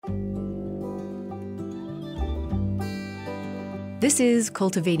This is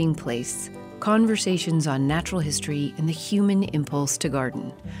Cultivating Place, conversations on natural history and the human impulse to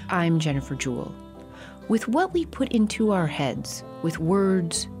garden. I'm Jennifer Jewell. With what we put into our heads, with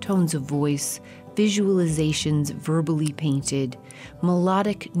words, tones of voice, visualizations verbally painted,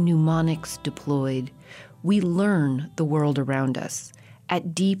 melodic mnemonics deployed, we learn the world around us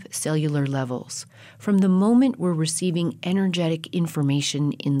at deep cellular levels, from the moment we're receiving energetic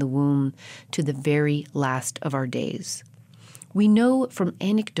information in the womb to the very last of our days. We know from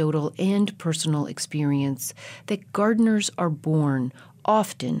anecdotal and personal experience that gardeners are born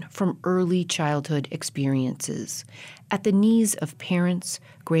often from early childhood experiences, at the knees of parents,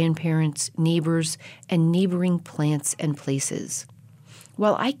 grandparents, neighbors, and neighboring plants and places.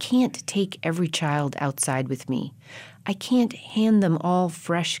 While I can't take every child outside with me, I can't hand them all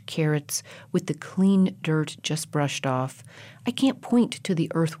fresh carrots with the clean dirt just brushed off, I can't point to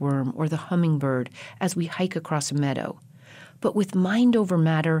the earthworm or the hummingbird as we hike across a meadow. But with mind over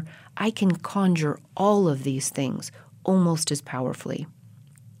matter, I can conjure all of these things almost as powerfully.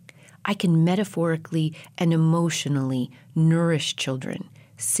 I can metaphorically and emotionally nourish children,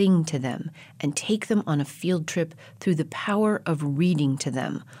 sing to them, and take them on a field trip through the power of reading to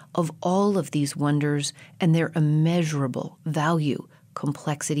them of all of these wonders and their immeasurable value,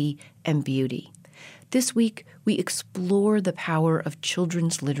 complexity, and beauty. This week, we explore the power of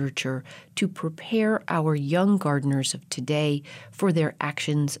children's literature to prepare our young gardeners of today for their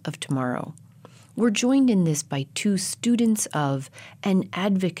actions of tomorrow. We're joined in this by two students of and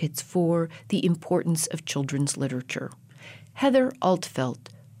advocates for the importance of children's literature. Heather Altfelt,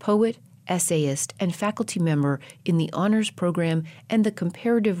 poet, essayist, and faculty member in the Honors Program and the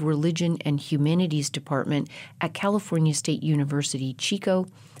Comparative Religion and Humanities Department at California State University, Chico,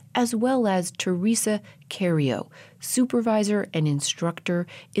 as well as Teresa Cario, supervisor and instructor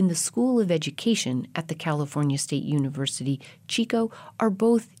in the School of Education at the California State University, Chico, are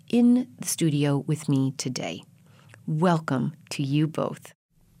both in the studio with me today. Welcome to you both.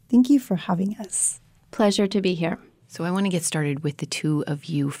 Thank you for having us. Pleasure to be here. So I want to get started with the two of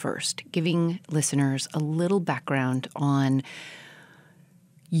you first, giving listeners a little background on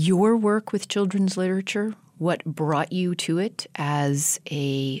your work with children's literature, what brought you to it as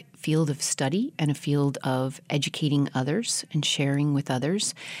a field of study and a field of educating others and sharing with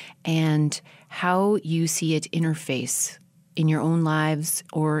others, and how you see it interface in your own lives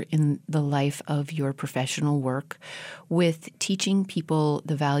or in the life of your professional work with teaching people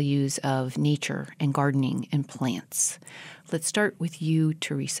the values of nature and gardening and plants. Let's start with you,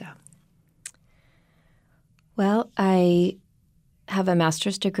 Teresa. Well, I have a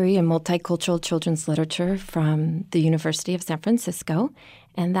master's degree in multicultural children's literature from the University of San Francisco,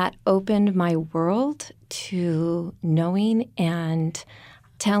 and that opened my world to knowing and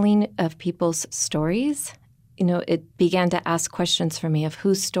telling of people's stories. You know, it began to ask questions for me of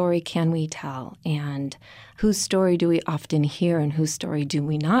whose story can we tell and whose story do we often hear and whose story do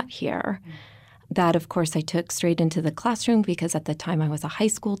we not hear. That, of course, I took straight into the classroom because at the time I was a high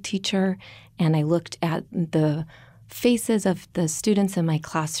school teacher, and I looked at the faces of the students in my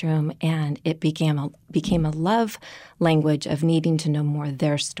classroom, and it became a love language of needing to know more of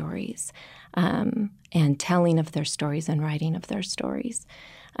their stories and telling of their stories and writing of their stories.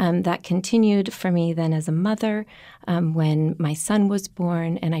 That continued for me then as a mother when my son was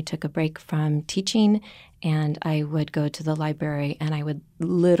born, and I took a break from teaching, and I would go to the library, and I would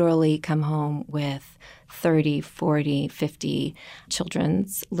literally come home with 30, 40, 50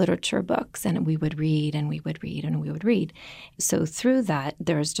 children's literature books, and we would read, and we would read, and we would read. So through that,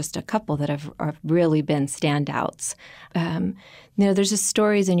 there's just a couple that have really been standouts. There's just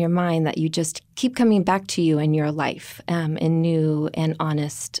stories in your mind that you just keep coming back to you in your life in new and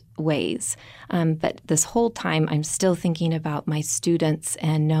honest ways. But this whole time, I'm still thinking about my students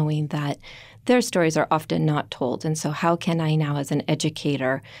and knowing that their stories are often not told. And so how can I now, as an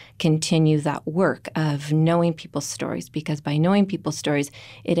educator, continue that work of knowing people's stories? Because by knowing people's stories,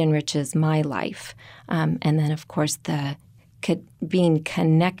 it enriches my life. And then, of course, being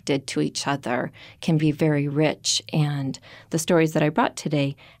connected to each other can be very rich. And the stories that I brought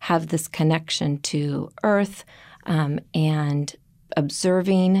today have this connection to earth and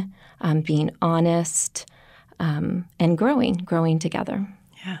observing, being honest, and growing together.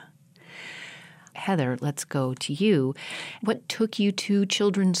 Yeah. Heather, let's go to you. What took you to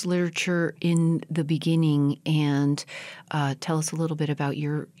children's literature in the beginning, and tell us a little bit about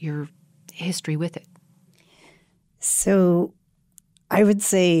your history with it. So I would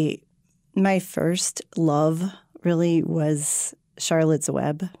say my first love really was Charlotte's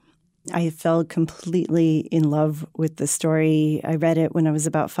Web. I fell completely in love with the story. I read it when I was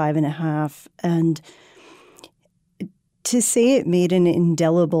about 5.5, and To say it made an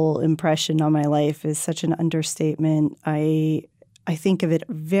indelible impression on my life is such an understatement. I think of it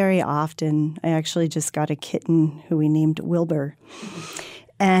very often. I actually just got a kitten who we named Wilbur.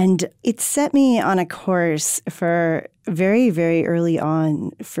 And it set me on a course for very, very early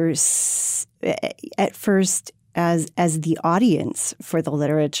on at first as the audience for the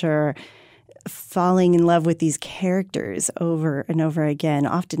literature, falling in love with these characters over and over again,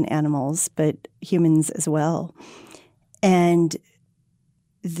 often animals, but humans as well. And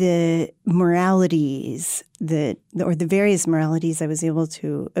the moralities the various moralities I was able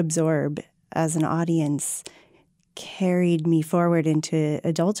to absorb as an audience carried me forward into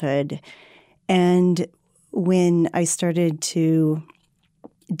adulthood. And when I started to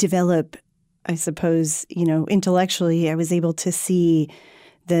develop, I suppose, intellectually, I was able to see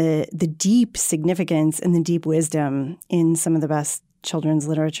the deep significance and the deep wisdom in some of the best children's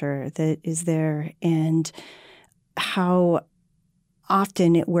literature that is there, and how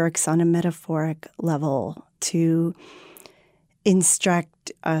often it works on a metaphoric level to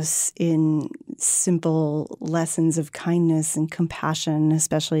instruct us in simple lessons of kindness and compassion,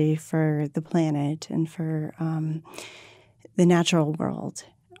 especially for the planet and for the natural world.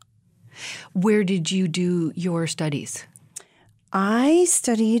 Where did you do your studies? I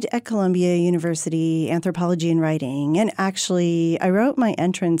studied at Columbia University anthropology and writing, and actually I wrote my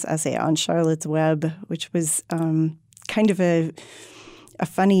entrance essay on Charlotte's Web, which was kind of a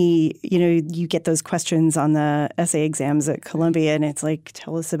funny, you get those questions on the essay exams at Columbia, and it's like,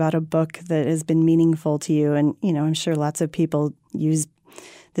 tell us about a book that has been meaningful to you. And, I'm sure lots of people use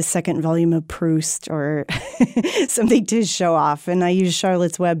the second volume of Proust or something to show off. And I used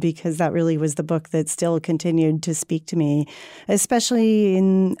Charlotte's Web because that really was the book that still continued to speak to me, especially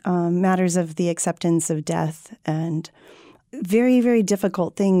in matters of the acceptance of death and very, very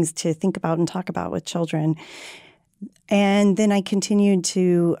difficult things to think about and talk about with children. And then I continued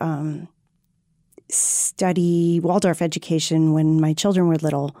to study Waldorf education when my children were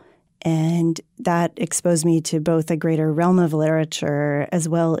little. And that exposed me to both a greater realm of literature as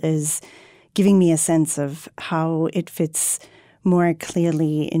well as giving me a sense of how it fits more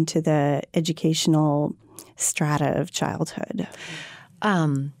clearly into the educational strata of childhood.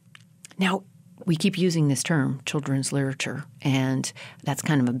 Now, we keep using this term, children's literature, and that's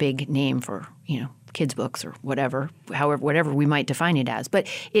kind of a big name for, kids' books or whatever we might define it as. But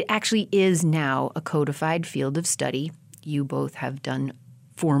it actually is now a codified field of study. You both have done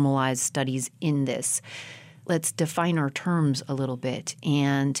formalized studies in this. Let's define our terms a little bit.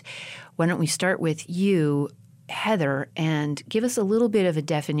 And why don't we start with you, Heather, and give us a little bit of a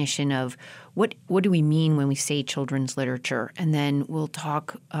definition of what do we mean when we say children's literature? And then we'll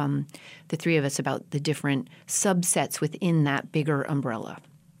talk, the three of us, about the different subsets within that bigger umbrella.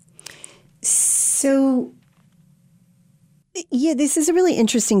 So, yeah, this is a really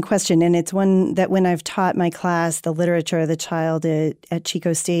interesting question, and it's one that when I've taught my class, the literature of the child at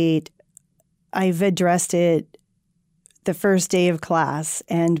Chico State, I've addressed it the first day of class,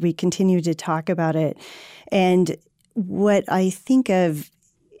 and we continue to talk about it. And what I think of,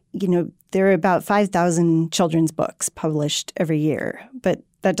 there are about 5,000 children's books published every year, but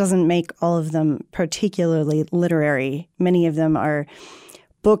that doesn't make all of them particularly literary. Many of them are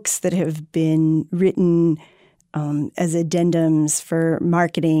books that have been written as addendums for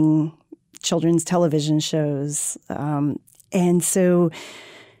marketing children's television shows. And so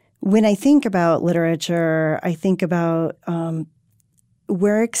when I think about literature, I think about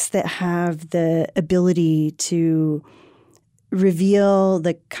works that have the ability to reveal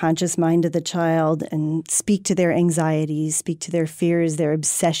the conscious mind of the child and speak to their anxieties, speak to their fears, their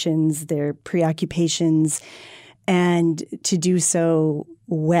obsessions, their preoccupations, and to do so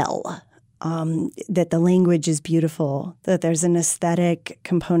well. That the language is beautiful, that there's an aesthetic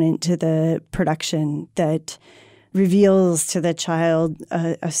component to the production that reveals to the child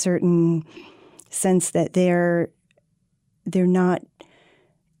a certain sense that they're not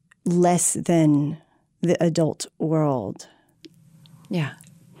less than the adult world. Yeah.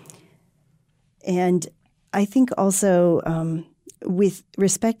 And I think also with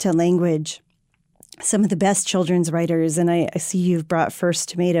respect to language, some of the best children's writers, and I see you've brought First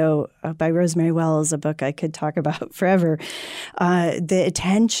Tomato by Rosemary Wells, a book I could talk about forever. The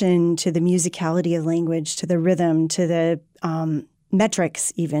attention to the musicality of language, to the rhythm, to the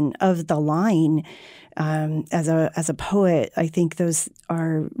metrics even of the line. As a poet, I think those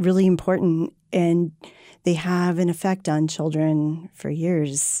are really important, and they have an effect on children for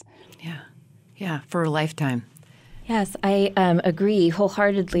years. Yeah, for a lifetime. Yes, I agree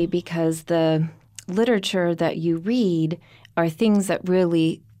wholeheartedly, because the literature that you read are things that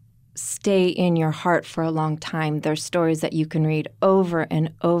really stay in your heart for a long time. They're stories that you can read over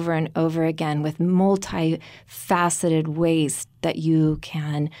and over and over again with multifaceted ways that you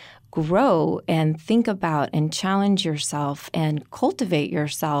can grow and think about and challenge yourself and cultivate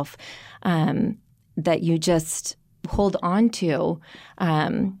yourself, that you just hold on to.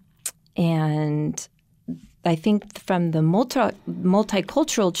 And I think from the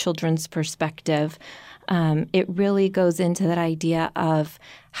multicultural children's perspective, it really goes into that idea of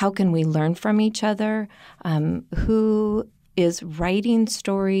how can we learn from each other, who is writing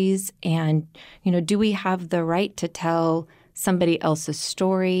stories, and, do we have the right to tell somebody else's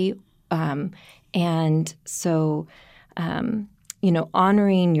story? And so,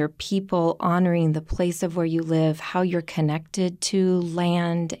 honoring your people, honoring the place of where you live, how you're connected to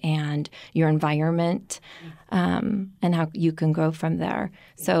land and your environment, and how you can grow from there.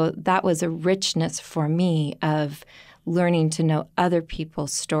 So that was a richness for me of learning to know other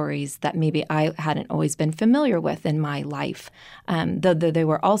people's stories that maybe I hadn't always been familiar with in my life. Though they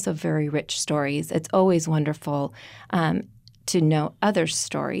were also very rich stories, it's always wonderful to know other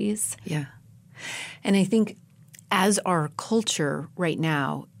stories. Yeah. And I think as our culture right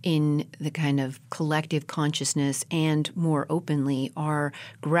now, in the kind of collective consciousness and more openly, are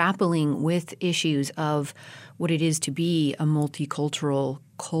grappling with issues of what it is to be a multicultural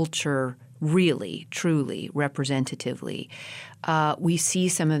culture, really, truly, representatively. We see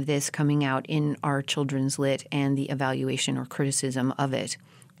some of this coming out in our children's lit and the evaluation or criticism of it.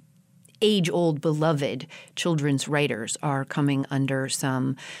 Age-old, beloved children's writers are coming under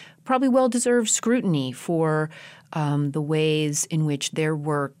some probably well-deserved scrutiny for the ways in which their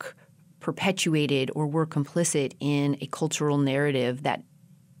work perpetuated or were complicit in a cultural narrative that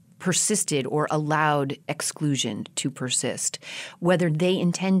persisted or allowed exclusion to persist. Whether they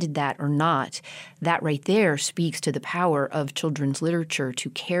intended that or not, that right there speaks to the power of children's literature to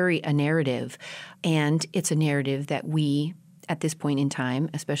carry a narrative. And it's a narrative that we, at this point in time,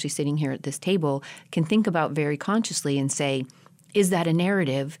 especially sitting here at this table, can think about very consciously and say, is that a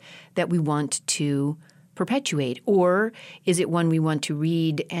narrative that we want to perpetuate? Or is it one we want to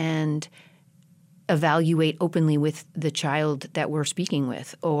read and evaluate openly with the child that we're speaking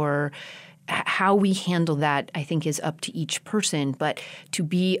with? Or how we handle that, I think, is up to each person. But to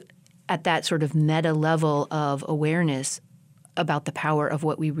be at that sort of meta level of awareness about the power of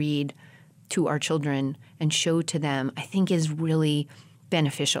what we read to our children and show to them, I think is really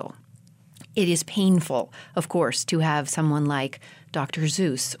beneficial. It is painful, of course, to have someone like Dr.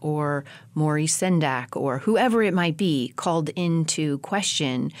 Seuss or Maurice Sendak or whoever it might be called into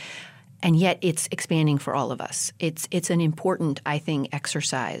question, and yet it's expanding for all of us. It's an important, I think,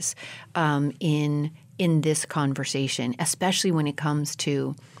 exercise in this conversation, especially when it comes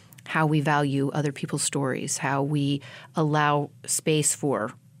to how we value other people's stories, how we allow space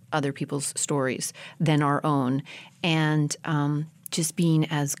for other people's stories than our own, and just being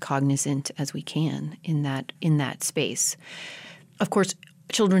as cognizant as we can in that space. Of course,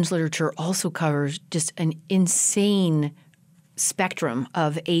 children's literature also covers just an insane spectrum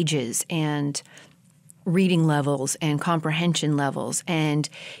of ages and reading levels and comprehension levels, and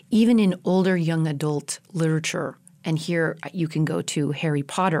even in older young adult literature. And here you can go to Harry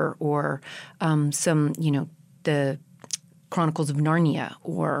Potter or the Chronicles of Narnia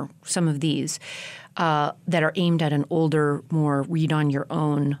or some of these that are aimed at an older, more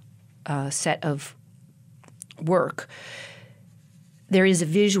read-on-your-own set of work. There is a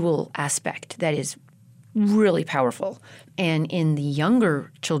visual aspect that is really powerful. And in the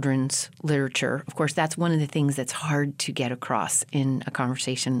younger children's literature, of course, that's one of the things that's hard to get across in a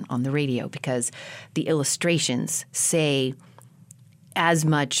conversation on the radio because the illustrations say as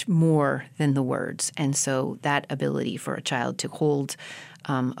much more than the words. And so that ability for a child to hold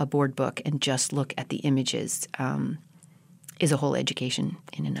a board book and just look at the images is a whole education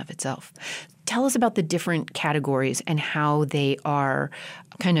in and of itself. Tell us about the different categories and how they are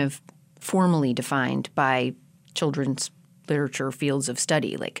kind of formally defined by children's literature fields of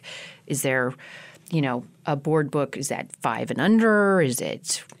study. Like, is there, a board book? Is that 5 and under?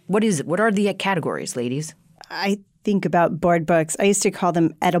 What is it? What are the categories, ladies? I think about board books. I used to call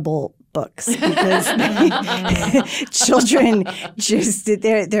them edible books because children just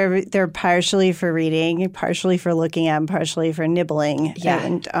they're partially for reading, partially for looking at, and partially for nibbling. Yeah.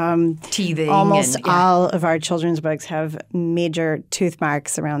 And teething. Almost all of our children's books have major tooth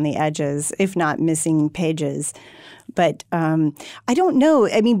marks around the edges, if not missing pages. But I don't know.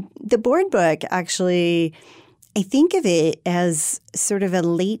 I mean, the board book actually, I think of it as sort of a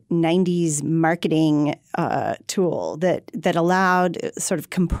late 90s marketing tool that allowed sort of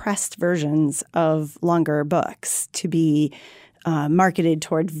compressed versions of longer books to be marketed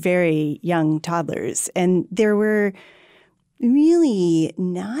toward very young toddlers. And there were really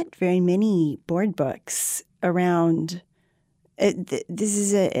not very many board books around. This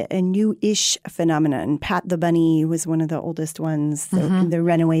is a new-ish phenomenon. Pat the Bunny was one of the oldest ones. The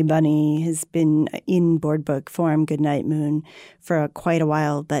Runaway Bunny has been in board book form, Goodnight Moon, for quite a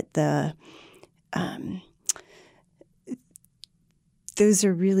while. But those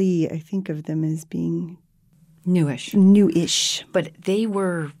are really, I think of them as being newish. But they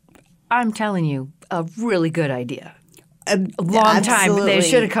were, I'm telling you, a really good idea. A long time. They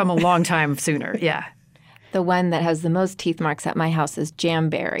should have come a long time sooner. Yeah. The one that has the most teeth marks at my house is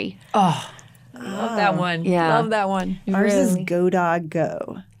Jamberry. Oh, love that one. Yeah. Love that one. Ours is Go Dog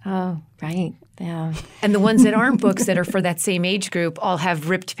Go. Oh, right. Yeah. And the ones that aren't books that are for that same age group all have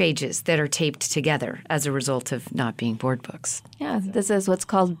ripped pages that are taped together as a result of not being board books. Yeah, this is what's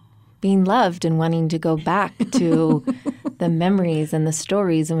called being loved and wanting to go back to the memories and the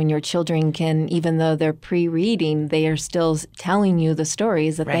stories. And when your children can, even though they're pre-reading, they are still telling you the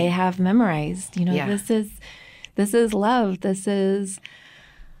stories that they have memorized. This is love. This is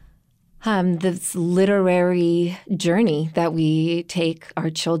this literary journey that we take our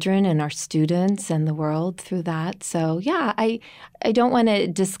children and our students and the world through that. So, yeah, I don't want to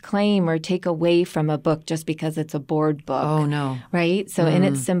disclaim or take away from a book just because it's a board book. Oh, no. Right? So in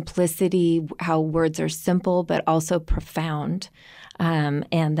its simplicity, how words are simple but also profound. And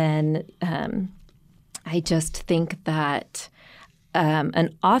then I just think that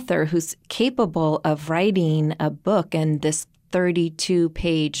an author who's capable of writing a book and this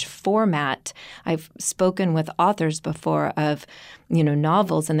 32-page format. I've spoken with authors before of,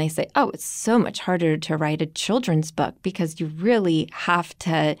 novels, and they say, oh, it's so much harder to write a children's book because you really have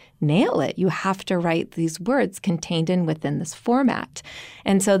to nail it. You have to write these words contained within this format.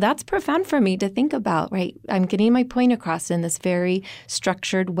 And so that's profound for me to think about, right? I'm getting my point across in this very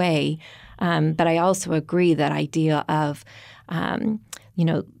structured way. But I also agree that idea of,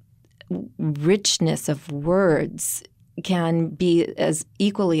 richness of words can be as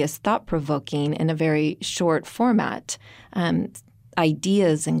equally as thought-provoking in a very short format.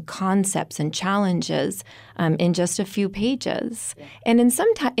 Ideas and concepts and challenges in just a few pages. Yeah. And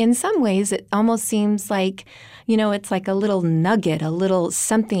in some ways, it almost seems like, it's like a little nugget, a little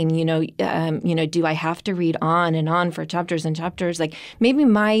something, do I have to read on and on for chapters and chapters? Like maybe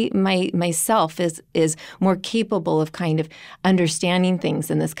myself is more capable of kind of understanding things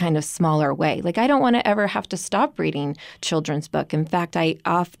in this kind of smaller way. Like I don't want to ever have to stop reading children's book. In fact, I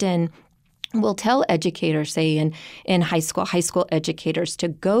often will tell educators, say in high school educators, to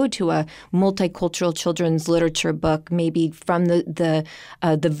go to a multicultural children's literature book, maybe from the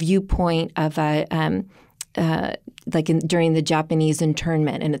viewpoint of a during the Japanese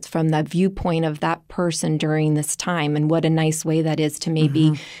internment, and it's from the viewpoint of that person during this time, and what a nice way that is to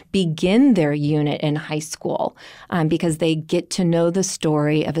maybe begin their unit in high school, because they get to know the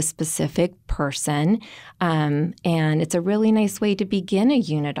story of a specific person, and it's a really nice way to begin a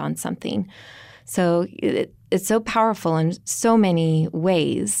unit on something. So it's so powerful in so many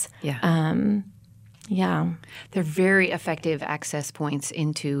ways. Yeah. They're very effective access points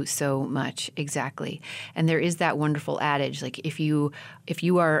into so much, exactly. And there is that wonderful adage, like if you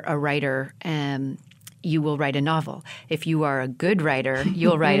are a writer, you will write a novel. If you are a good writer,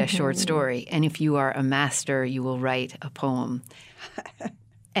 you'll write a short story. And if you are a master, you will write a poem.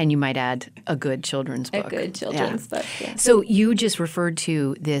 And you might add a good children's book. A good children's book, yeah. So you just referred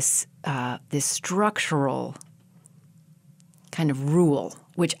to this structural kind of rule,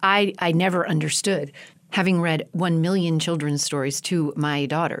 which I never understood. Having read 1 million children's stories to my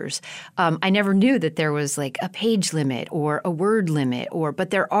daughters, I never knew that there was like a page limit or a word limit,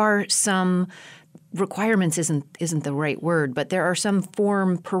 but there are some requirements isn't the right word, but there are some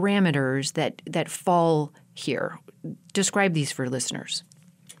form parameters that fall here. Describe these for listeners.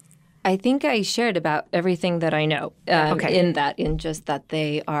 I think I shared about everything that I know in just that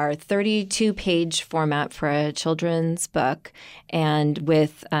they are 32-page format for a children's book, and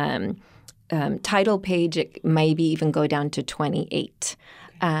with title page, it maybe even go down to 28.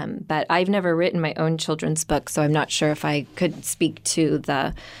 But I've never written my own children's book, so I'm not sure if I could speak to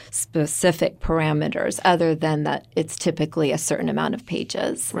the specific parameters other than that it's typically a certain amount of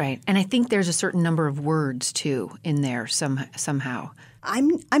pages. Right. And I think there's a certain number of words, too, in there somehow.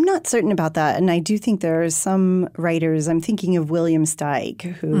 I'm not certain about that, and I do think there are some writers. I'm thinking of William Steig,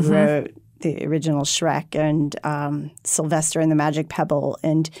 who wrote the original Shrek and Sylvester and the Magic Pebble,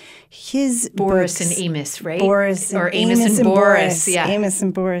 and his Boris books, and Amos, right? Boris or and Amos and Boris. Yeah, Amos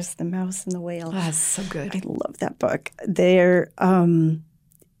and Boris, the Mouse and the Whale. Oh, that's so good. I love that book. They're, I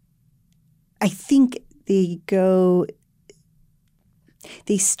think they go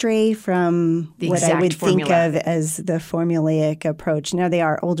They stray from The what I exact would think formula. of as the formulaic approach. Now, they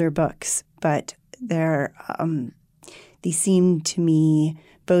are older books, but they seem to me,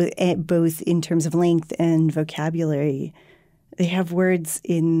 both in terms of length and vocabulary, they have words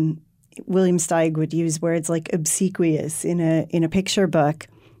in – William Steig would use words like obsequious in a picture book,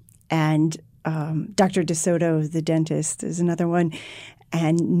 and Dr. DeSoto, the dentist, is another one,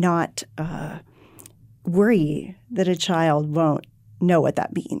 and not worry that a child won't know what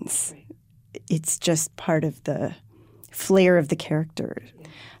that means. It's just part of the flair of the character.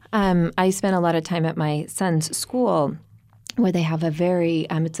 I spent a lot of time at my son's school where they have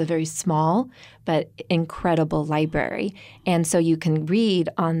it's a very small but incredible library. And so you can read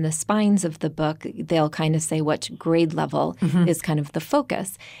on the spines of the book, they'll kind of say which grade level is kind of the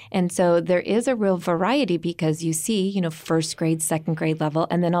focus. And so there is a real variety because you see, first grade, second grade level,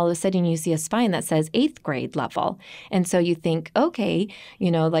 and then all of a sudden you see a spine that says eighth grade level. And so you think, okay,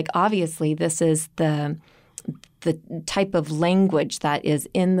 obviously this is the type of language that is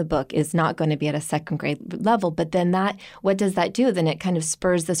in the book is not going to be at a second grade level. But then what does that do? Then it kind of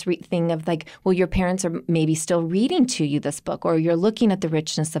spurs this thing of well, your parents are maybe still reading to you this book, or you're looking at the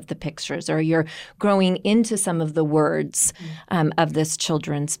richness of the pictures, or you're growing into some of the words of this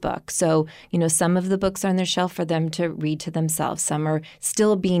children's book. So, some of the books are on their shelf for them to read to themselves. Some are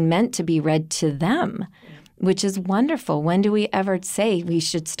still being meant to be read to them, which is wonderful. When do we ever say we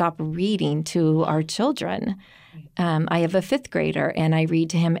should stop reading to our children? I have a fifth grader, and I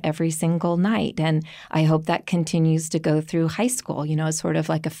read to him every single night, and I hope that continues to go through high school, as sort of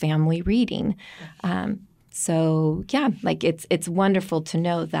like a family reading. It's wonderful to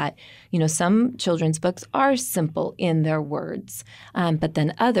know that, some children's books are simple in their words, but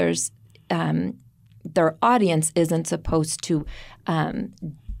then others, their audience isn't supposed to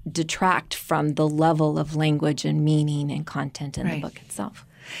detract from the level of language and meaning and content in the book itself.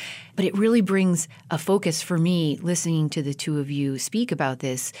 But it really brings a focus for me listening to the two of you speak about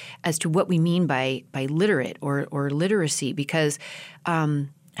this as to what we mean by literate or literacy, because I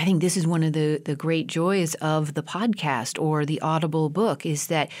think this is one of the great joys of the podcast or the Audible book is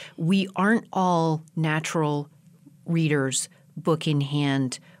that we aren't all natural readers, book in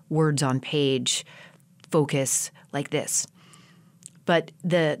hand, words on page, focus like this. But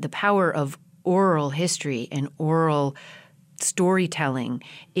the power of oral history and oral storytelling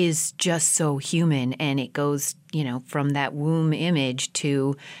is just so human, and it goes, from that womb image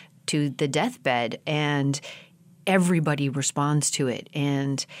to the deathbed, and everybody responds to it.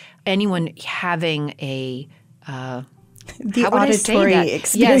 And anyone having the auditory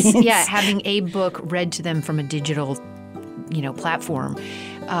experience. Yes, having a book read to them from a digital, platform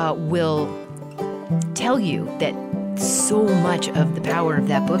will tell you that so much of the power of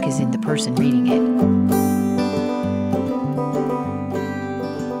that book is in the person reading it.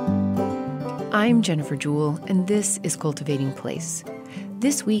 I'm Jennifer Jewell, and this is Cultivating Place.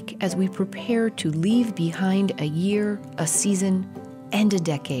 This week, as we prepare to leave behind a year, a season, and a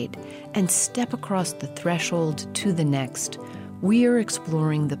decade, and step across the threshold to the next, we are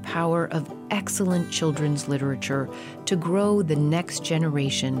exploring the power of excellent children's literature to grow the next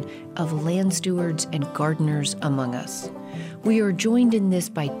generation of land stewards and gardeners among us. We are joined in this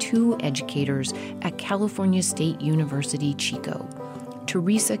by two educators at California State University, Chico,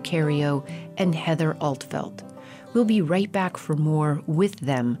 Teresa Cario and Heather Altfeld. We'll be right back for more with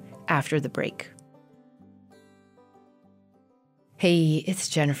them after the break. Hey, it's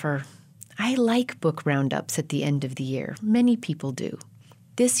Jennifer. I like book roundups at the end of the year. Many people do.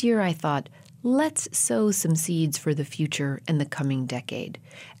 This year I thought, let's sow some seeds for the future and the coming decade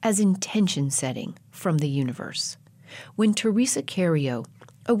as intention setting from the universe. When Teresa Cario,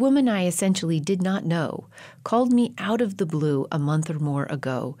 a woman I essentially did not know, called me out of the blue a month or more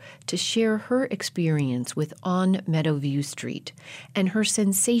ago to share her experience with On Meadowview Street and her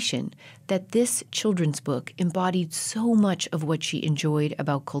sensation that this children's book embodied so much of what she enjoyed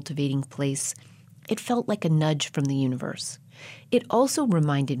about cultivating place. It felt like a nudge from the universe. It also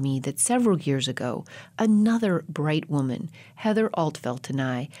reminded me that several years ago, another bright woman, Heather Altfeld, and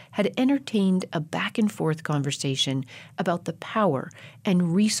I had entertained a back-and-forth conversation about the power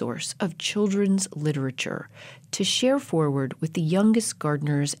and resource of children's literature to share forward with the youngest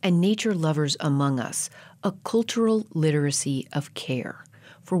gardeners and nature lovers among us a cultural literacy of care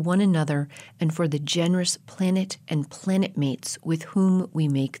for one another and for the generous planet and planet mates with whom we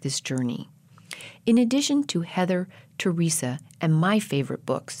make this journey. In addition to Heather, Teresa, and my favorite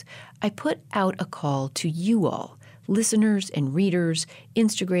books, I put out a call to you all, listeners and readers,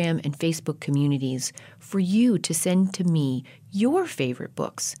 Instagram and Facebook communities, for you to send to me your favorite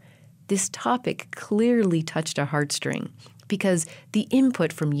books. This topic clearly touched a heartstring because the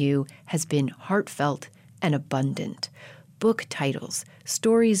input from you has been heartfelt and abundant. Book titles,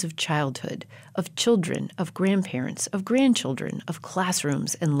 stories of childhood, of children, of grandparents, of grandchildren, of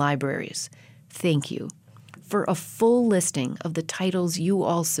classrooms and libraries. Thank you. For a full listing of the titles you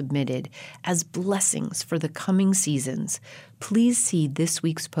all submitted as blessings for the coming seasons, please see this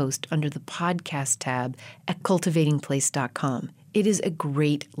week's post under the podcast tab at cultivatingplace.com. It is a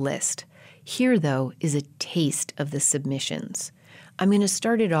great list. Here, though, is a taste of the submissions. I'm going to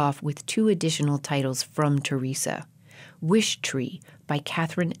start it off with 2 additional titles from Teresa. Wish Tree by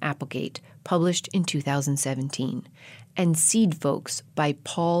Catherine Applegate, published in 2017, and Seed Folks by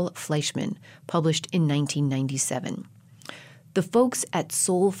Paul Fleischman, published in 1997. The folks at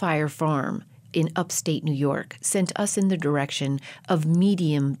Soulfire Farm in upstate New York sent us in the direction of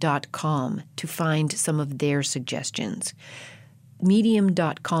Medium.com to find some of their suggestions.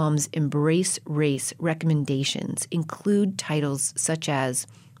 Medium.com's Embrace Race recommendations include titles such as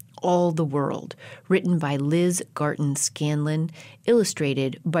All the World, written by Liz Garton Scanlon,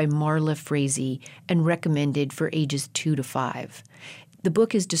 illustrated by Marla Frazee, and recommended for ages 2 to 5. The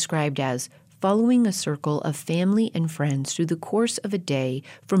book is described as following a circle of family and friends through the course of a day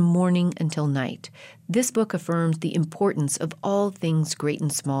from morning until night. This book affirms the importance of all things great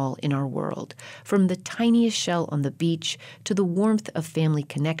and small in our world, from the tiniest shell on the beach to the warmth of family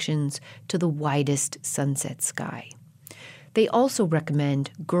connections to the widest sunset sky. They also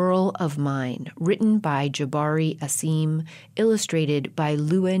recommend Girl of Mine, written by Jabari Asim, illustrated by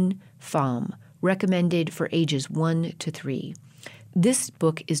Luen Pham, recommended for ages 1 to 3. This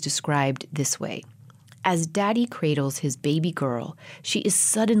book is described this way. As Daddy cradles his baby girl, she is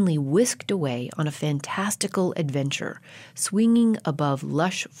suddenly whisked away on a fantastical adventure, swinging above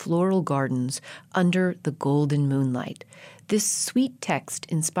lush floral gardens under the golden moonlight. This sweet text,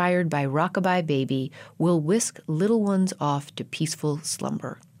 inspired by Rockabye Baby, will whisk little ones off to peaceful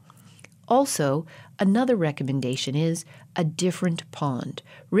slumber. Also, another recommendation is A Different Pond,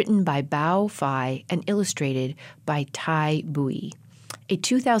 written by Bao Phi and illustrated by Tai Bui, a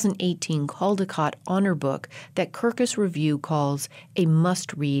 2018 Caldecott honor book that Kirkus Review calls a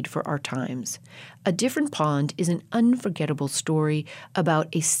must-read for our times. A Different Pond is an unforgettable story about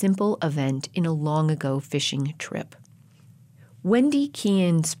a simple event in a long-ago fishing trip. Wendy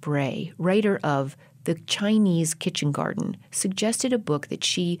Kian Spray, writer of The Chinese Kitchen Garden, suggested a book that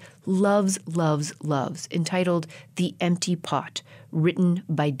she loves, entitled The Empty Pot, written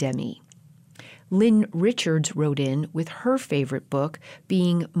by Demi. Lynn Richards wrote in with her favorite book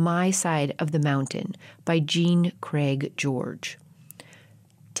being My Side of the Mountain by Jean Craig George.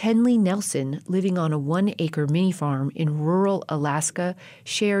 Tenley Nelson, living on a 1-acre mini farm in rural Alaska,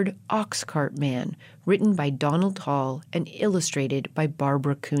 shared Oxcart Man, written by Donald Hall and illustrated by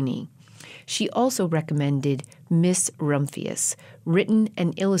Barbara Cooney. She also recommended Miss Rumphius, written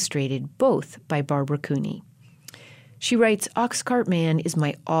and illustrated both by Barbara Cooney. She writes, Oxcart Man is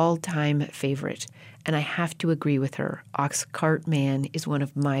my all-time favorite, and I have to agree with her. Oxcart Man is one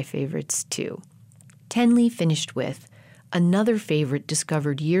of my favorites, too. Tenley finished with another favorite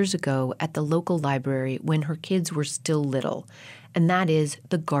discovered years ago at the local library when her kids were still little, and that is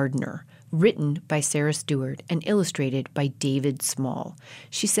The Gardener, written by Sarah Stewart and illustrated by David Small.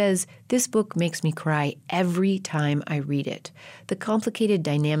 She says, this book makes me cry every time I read it. The complicated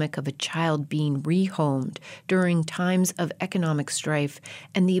dynamic of a child being rehomed during times of economic strife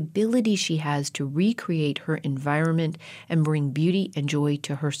and the ability she has to recreate her environment and bring beauty and joy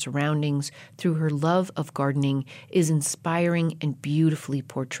to her surroundings through her love of gardening is inspiring and beautifully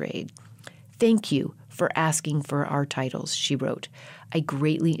portrayed. Thank you for asking for our titles, she wrote. I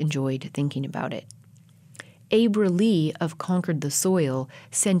greatly enjoyed thinking about it. Abra Lee of Conquered the Soil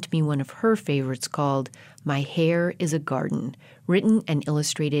sent me one of her favorites called My Hair is a Garden, written and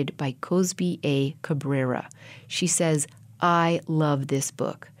illustrated by Cosby A. Cabrera. She says, I love this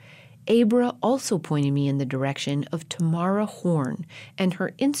book. Abra also pointed me in the direction of Tamara Horn and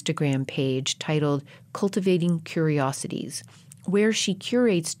her Instagram page titled Cultivating Curiosities, where she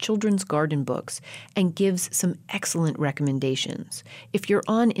curates children's garden books and gives some excellent recommendations. If you're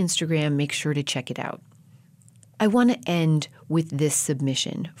on Instagram, make sure to check it out. I want to end with this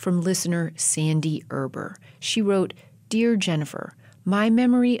submission from listener Sandy Erber. She wrote, Dear Jennifer, my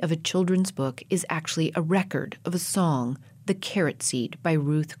memory of a children's book is actually a record of a song, The Carrot Seed by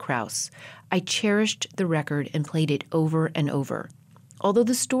Ruth Krauss. I cherished the record and played it over and over. Although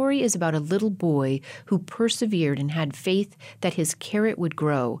the story is about a little boy who persevered and had faith that his carrot would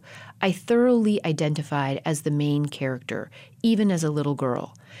grow, I thoroughly identified as the main character, even as a little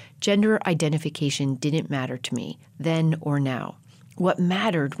girl. Gender identification didn't matter to me, then or now. What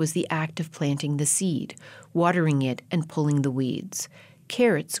mattered was the act of planting the seed, watering it, and pulling the weeds.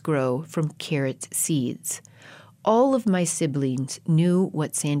 Carrots grow from carrot seeds. All of my siblings knew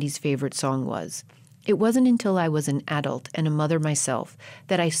what Sandy's favorite song was. It wasn't until I was an adult and a mother myself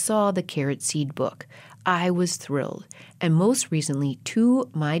that I saw the carrot seed book. I was thrilled, and most recently, to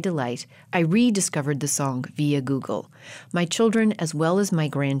my delight, I rediscovered the song via Google. My children, as well as my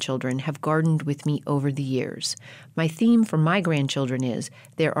grandchildren, have gardened with me over the years. My theme for my grandchildren is,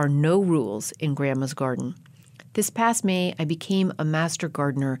 there are no rules in Grandma's garden. This past May, I became a master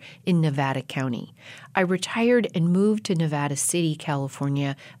gardener in Nevada County. I retired and moved to Nevada City,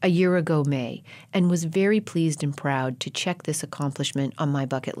 California, a year ago May, and was very pleased and proud to check this accomplishment on my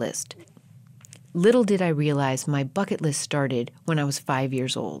bucket list. Little did I realize my bucket list started when I was 5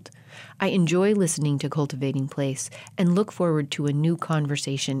 years old. I enjoy listening to Cultivating Place and look forward to a new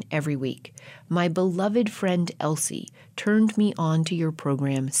conversation every week. My beloved friend Elsie turned me on to your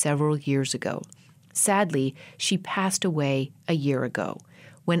program several years ago. Sadly, she passed away a year ago.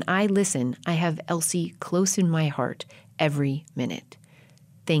 When I listen, I have Elsie close in my heart every minute.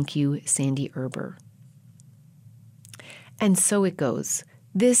 Thank you, Sandy Erber. And so it goes.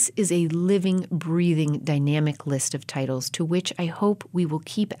 This is a living, breathing, dynamic list of titles to which I hope we will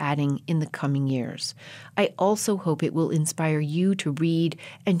keep adding in the coming years. I also hope it will inspire you to read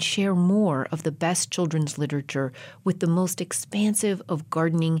and share more of the best children's literature with the most expansive of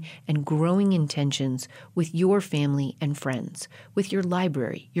gardening and growing intentions with your family and friends, with your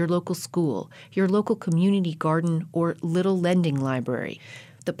library, your local school, your local community garden, or little lending library.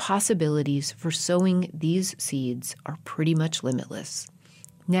 The possibilities for sowing these seeds are pretty much limitless.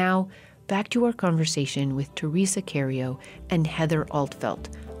 Now, back to our conversation with Teresa Cario and Heather Altfelt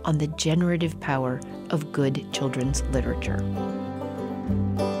on the generative power of good children's literature.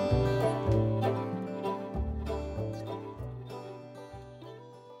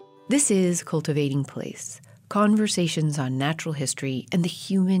 This is Cultivating Place, conversations on natural history and the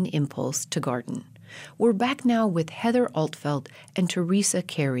human impulse to garden. We're back now with Heather Altfelt and Teresa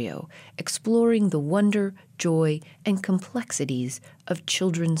Cario, exploring the wonder, joy, and complexities of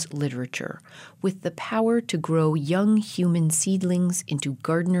children's literature, with the power to grow young human seedlings into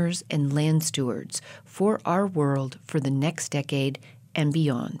gardeners and land stewards for our world for the next decade and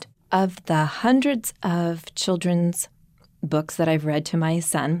beyond. Of the hundreds of children's books that I've read to my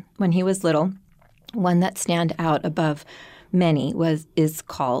son when he was little, one that stand out above many is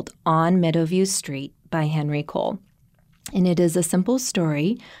called On Meadowview Street by Henry Cole. And it is a simple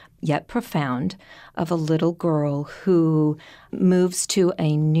story, yet profound, of a little girl who moves to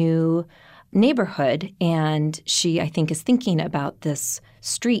a new neighborhood. And she, I think, is thinking about this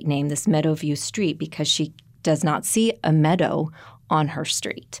street name, this Meadowview Street, because she does not see a meadow on her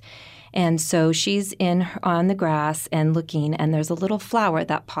street. And so she's on the grass and looking, and there's a little flower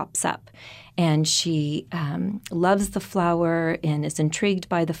that pops up. And she loves the flower and is intrigued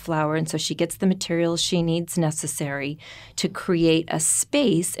by the flower. And so she gets the materials she needs necessary to create a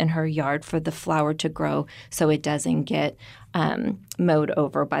space in her yard for the flower to grow so it doesn't get mowed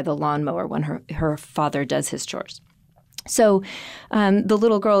over by the lawnmower when her father does his chores. So the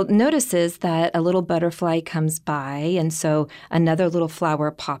little girl notices that a little butterfly comes by, and so another little flower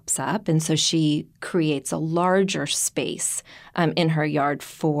pops up, and so she creates a larger space in her yard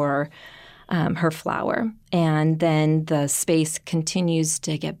for her flower. And then the space continues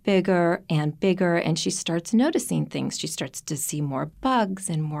to get bigger, and she starts noticing things. She starts to see more bugs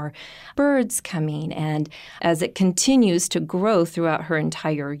and more birds coming. And as it continues to grow throughout her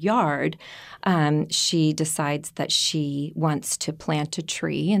entire yard, she decides that she wants to plant a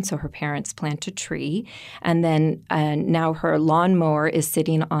tree. And so her parents plant a tree. And then now her lawnmower is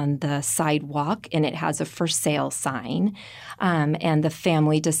sitting on the sidewalk, and it has a for sale sign. And the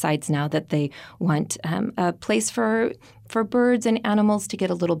family decides now that they want a place for birds and animals to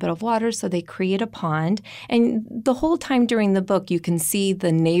get a little bit of water, so they create a pond. And the whole time during the book, you can see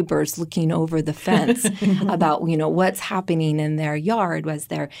the neighbors looking over the fence about, what's happening in their yard, as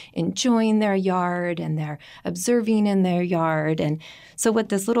they're enjoying their yard and they're observing in their yard. And so what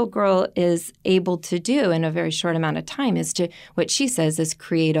this little girl is able to do in a very short amount of time what she says is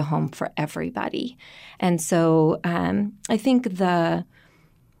create a home for everybody. And so I think the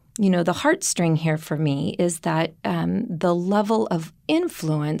heartstring here for me is that the level of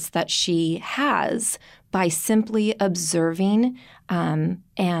influence that she has by simply observing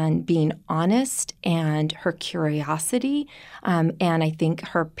and being honest, and her curiosity, and I think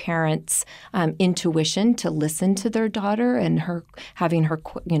her parents' intuition to listen to their daughter, and her having her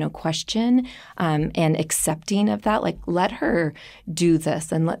question and accepting of that, like, let her do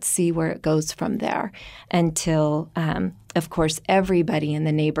this and let's see where it goes from there, until of course everybody in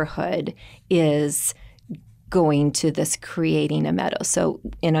the neighborhood is going to this creating a meadow. So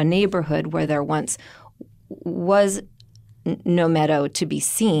in a neighborhood where there once was no meadow to be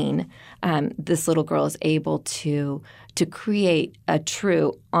seen, this little girl is able to create a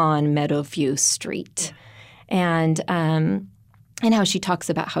true on Meadowview Street. And how she talks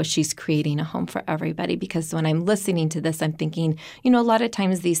about how she's creating a home for everybody. Because when I'm listening to this, I'm thinking, a lot of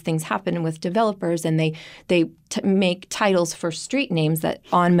times these things happen with developers, and they make titles for street names that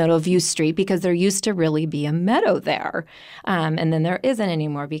on Meadowview Street because there used to really be a meadow there. And then there isn't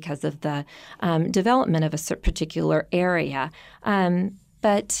anymore because of the development of a particular area.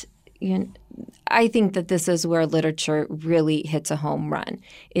 But I think that this is where literature really hits a home run,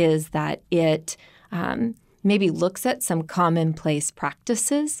 is that it maybe looks at some commonplace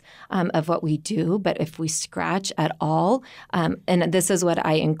practices of what we do, but if we scratch at all, and this is what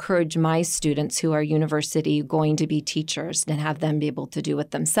I encourage my students who are university going to be teachers and have them be able to do with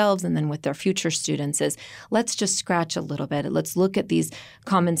themselves and then with their future students, is let's just scratch a little bit. Let's look at these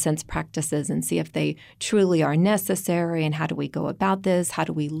common sense practices and see if they truly are necessary, and how do we go about this? How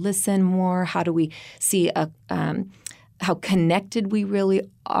do we listen more? How do we see how connected we really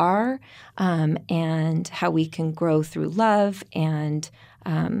are, and how we can grow through love and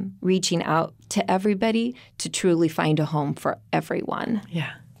reaching out to everybody to truly find a home for everyone.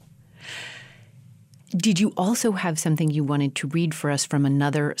 Yeah. Did you also have something you wanted to read for us from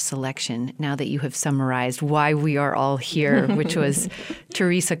another selection, now that you have summarized why we are all here, which was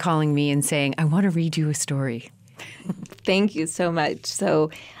Teresa calling me and saying, I want to read you a story? Thank you so much. So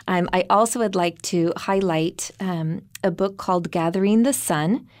I also would like to highlight a book called Gathering the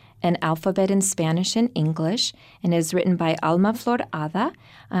Sun, an alphabet in Spanish and English, and is written by Alma Flor Ada,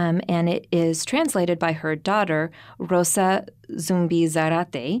 and it is translated by her daughter, Rosa Zumbi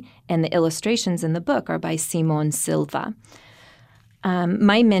Zarate, and the illustrations in the book are by Simon Silva.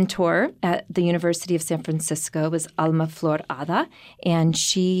 My mentor at the University of San Francisco was Alma Flor Ada, and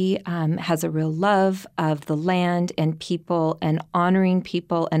she has a real love of the land and people and honoring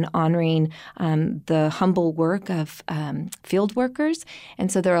the humble work of field workers.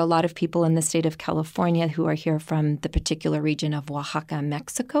 And so there are a lot of people in the state of California who are here from the particular region of Oaxaca,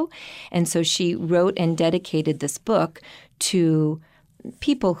 Mexico. And so she wrote and dedicated this book to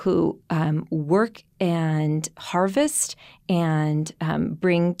people who work and harvest and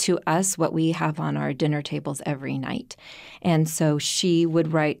bring to us what we have on our dinner tables every night. And so she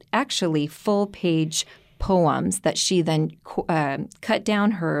would write actually full-page poems that she then cut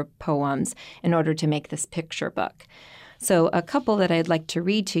down her poems in order to make this picture book. So a couple that I'd like to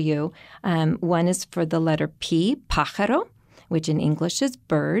read to you. One is for the letter P, pájaro, which in English is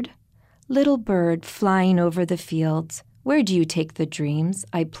bird. Little bird flying over the fields, where do you take the dreams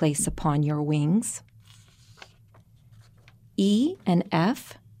I place upon your wings? E and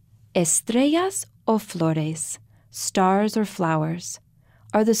F, estrellas o flores, stars or flowers.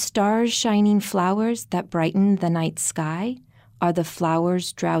 Are the stars shining flowers that brighten the night sky? Are the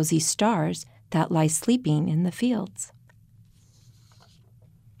flowers drowsy stars that lie sleeping in the fields?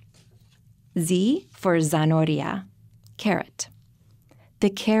 Z for zanahoria, carrot. The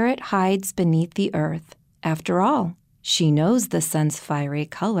carrot hides beneath the earth. After all, she knows the sun's fiery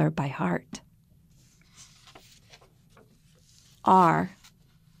color by heart. R,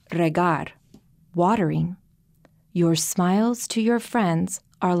 regar, watering. Your smiles to your friends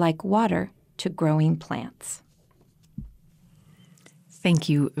are like water to growing plants. Thank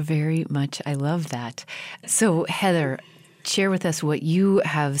you very much. I love that. So, Heather, share with us what you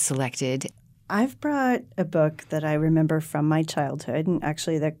have selected. I've brought a book that I remember from my childhood, and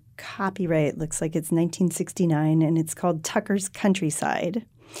actually the copyright looks like it's 1969, and it's called Tucker's Countryside.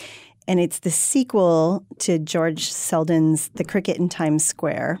 And it's the sequel to George Selden's The Cricket in Times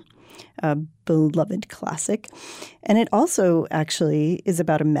Square, a beloved classic. And it also actually is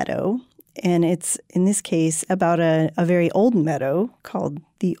about a meadow. And it's, in this case, about a very old meadow called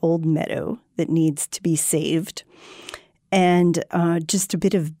the Old Meadow that needs to be saved. And just a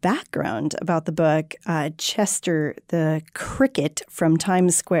bit of background about the book, Chester the cricket from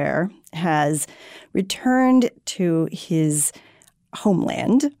Times Square has returned to his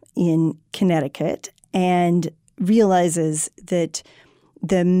homeland in Connecticut and realizes that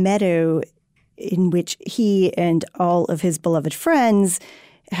the meadow in which he and all of his beloved friends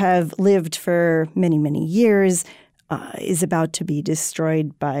have lived for many, many years, is about to be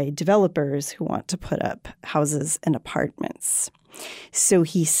destroyed by developers who want to put up houses and apartments. So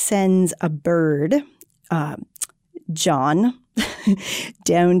he sends a bird, John,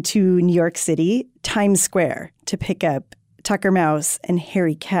 down to New York City, Times Square, to pick up Tucker Mouse and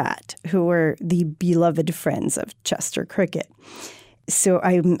Harry Cat, who were the beloved friends of Chester Cricket. So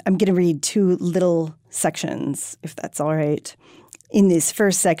I'm going to read two little sections, if that's all right. In this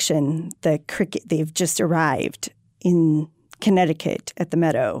first section, the cricket, they've just arrived in Connecticut at the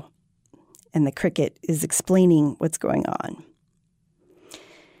meadow, and the cricket is explaining what's going on.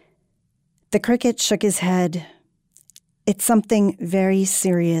 The cricket shook his head. It's something very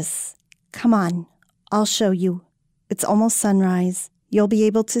serious. Come on, I'll show you. It's almost sunrise. You'll be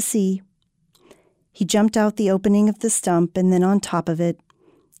able to see. He jumped out the opening of the stump and then on top of it.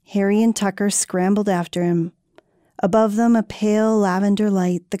 Harry and Tucker scrambled after him. Above them, a pale lavender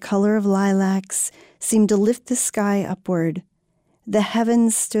light, the color of lilacs, seemed to lift the sky upward. The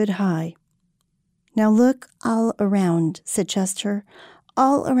heavens stood high. Now look all around, said Chester,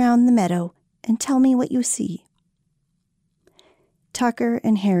 all around the meadow, and tell me what you see. Tucker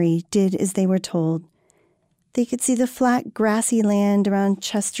and Harry did as they were told. They could see the flat, grassy land around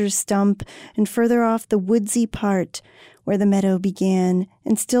Chester's stump and further off the woodsy part where the meadow began,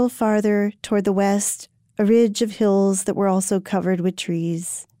 and still farther toward the west, a ridge of hills that were also covered with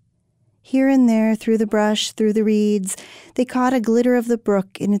trees. Here and there, through the brush, through the reeds, they caught a glitter of the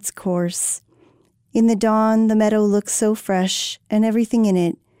brook in its course. In the dawn, the meadow looked so fresh, and everything in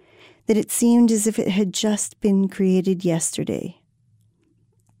it, that it seemed as if it had just been created yesterday.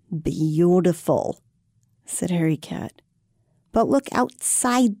 Beautiful, said Harry Cat. But look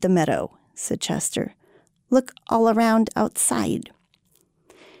outside the meadow, said Chester. Look all around outside.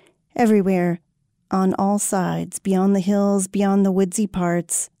 Everywhere, on all sides, beyond the hills, beyond the woodsy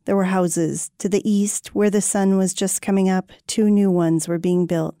parts, there were houses. To the east, where the sun was just coming up, 2 new ones were being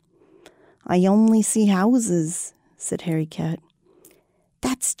built. I only see houses, said Harry Cat.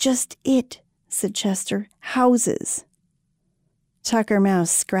 That's just it, said Chester. Houses. Tucker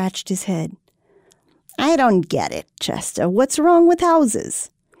Mouse scratched his head. I don't get it, Chester. What's wrong with houses?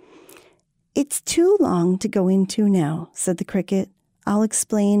 It's too long to go into now, said the cricket. I'll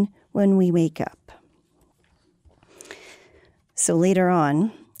explain when we wake up. So later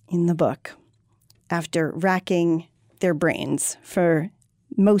on in the book, after racking their brains for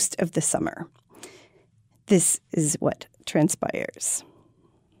most of the summer, this is what transpires.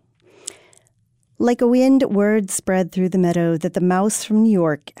 Like a wind, word spread through the meadow that the mouse from New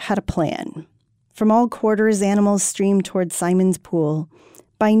York had a plan. From all quarters, animals streamed toward Simon's Pool.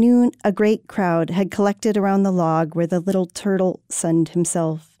 By noon, a great crowd had collected around the log where the little turtle sunned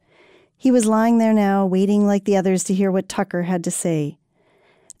himself. He was lying there now, waiting like the others to hear what Tucker had to say.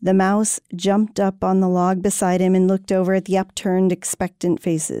 The mouse jumped up on the log beside him and looked over at the upturned, expectant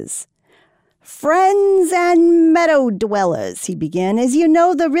faces. Friends and meadow dwellers, he began, as you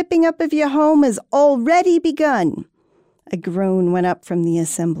know, the ripping up of your home has already begun. A groan went up from the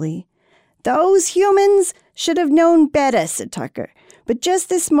assembly. Those humans should have known better, said Tucker. But just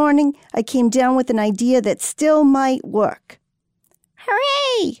this morning, I came down with an idea that still might work.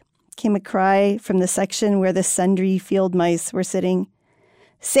 Hooray! Came a cry from the section where the sundry field mice were sitting.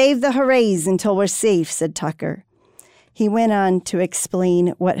 Save the hoorays until we're safe, said Tucker. He went on to explain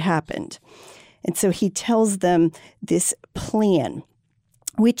what happened. And so he tells them this plan,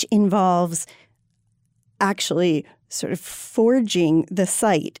 which involves actually sort of forging the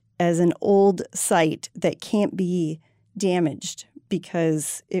site as an old site that can't be damaged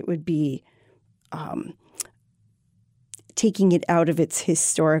because it would be taking it out of its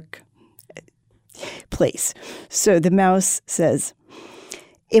historic place. So the mouse says,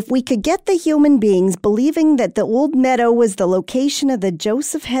 if we could get the human beings believing that the old meadow was the location of the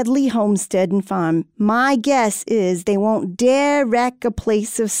Joseph Headley homestead and farm, my guess is they won't dare wreck a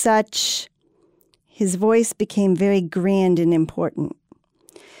place of such... His voice became very grand and important.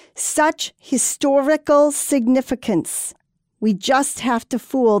 Such historical significance. We just have to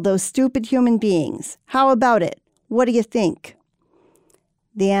fool those stupid human beings. How about it? What do you think?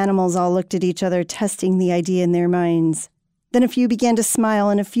 The animals all looked at each other, testing the idea in their minds. Then a few began to smile,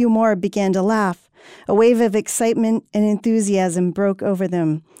 and a few more began to laugh. A wave of excitement and enthusiasm broke over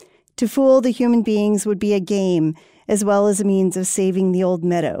them. To fool the human beings would be a game, as well as a means of saving the old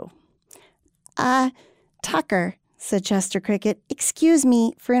meadow. Tucker, said Chester Cricket, excuse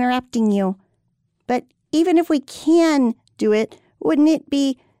me for interrupting you, but even if we can do it, wouldn't it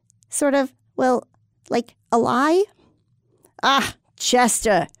be sort of, well, like a lie? Ah,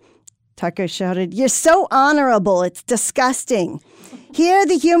 Chester, Tucker shouted, you're so honorable, it's disgusting. Here,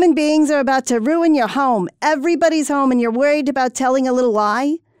 the human beings are about to ruin your home, everybody's home, and you're worried about telling a little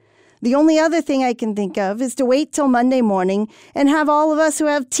lie? The only other thing I can think of is to wait till Monday morning and have all of us who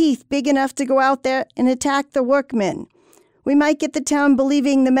have teeth big enough to go out there and attack the workmen. We might get the town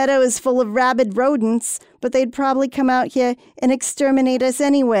believing the meadow is full of rabid rodents, but they'd probably come out here and exterminate us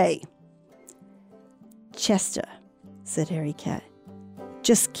anyway. Chester, said Harry Cat,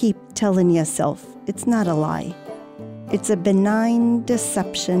 just keep telling yourself it's not a lie. It's a benign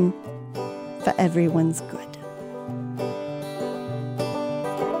deception for everyone's good.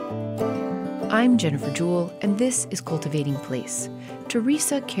 I'm Jennifer Jewell, and this is Cultivating Place.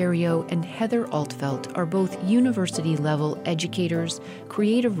 Teresa Cario and Heather Altfelt are both university-level educators,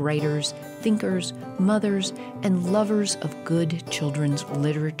 creative writers, thinkers, mothers, and lovers of good children's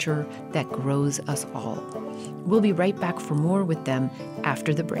literature that grows us all. We'll be right back for more with them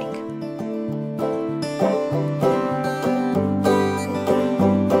after the break.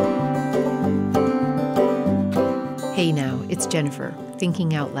 Hey now, it's Jennifer,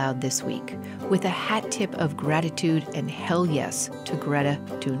 thinking out loud this week, with a hat tip of gratitude and hell yes to Greta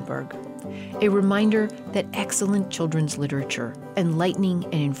Thunberg. A reminder that excellent children's literature, enlightening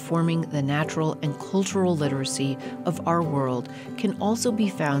and informing the natural and cultural literacy of our world, can also be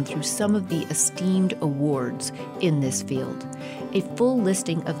found through some of the esteemed awards in this field. A full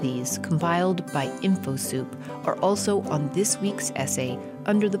listing of these, compiled by InfoSoup, are also on this week's essay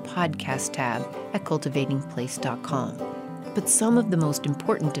under the podcast tab at cultivatingplace.com. But some of the most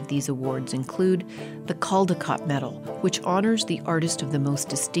important of these awards include the Caldecott Medal, which honors the artist of the most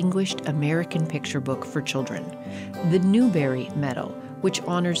distinguished American picture book for children, the Newbery Medal, which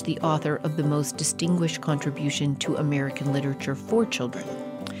honors the author of the most distinguished contribution to American literature for children,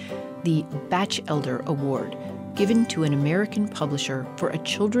 the Batchelder Award, given to an American publisher for a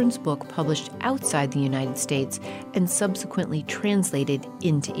children's book published outside the United States and subsequently translated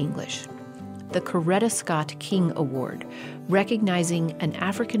into English, the Coretta Scott King Award, recognizing an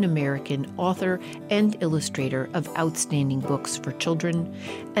African-American author and illustrator of outstanding books for children,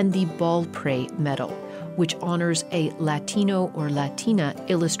 and the Baldprey Medal, which honors a Latino or Latina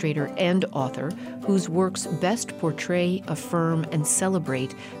illustrator and author whose works best portray, affirm, and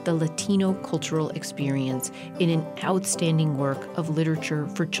celebrate the Latino cultural experience in an outstanding work of literature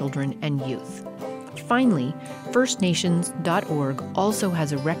for children and youth. Finally, FirstNations.org also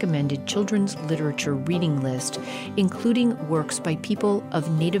has a recommended children's literature reading list, including works by people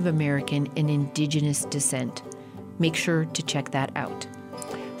of Native American and Indigenous descent. Make sure to check that out.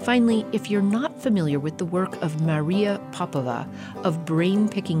 Finally, if you're not familiar with the work of Maria Popova of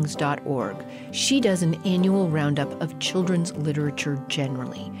BrainPickings.org, she does an annual roundup of children's literature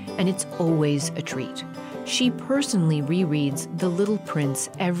generally, and it's always a treat. She personally rereads The Little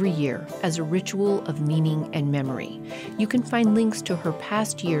Prince every year as a ritual of meaning and memory. You can find links to her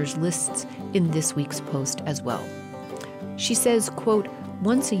past year's lists in this week's post as well. She says, quote,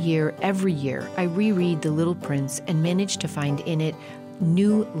 "Once a year, every year, I reread The Little Prince and manage to find in it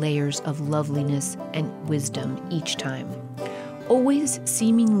new layers of loveliness and wisdom each time. Always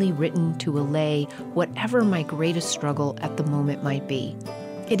seemingly written to allay whatever my greatest struggle at the moment might be.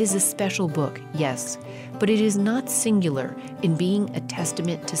 It is a special book, yes, but it is not singular in being a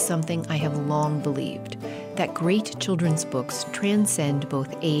testament to something I have long believed, that great children's books transcend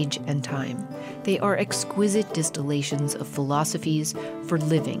both age and time. They are exquisite distillations of philosophies for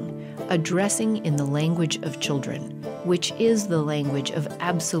living, addressing in the language of children, which is the language of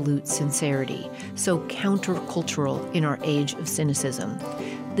absolute sincerity, so countercultural in our age of cynicism.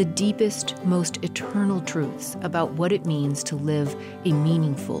 The deepest, most eternal truths about what it means to live a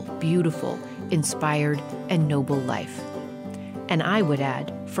meaningful, beautiful, inspired, and noble life." And I would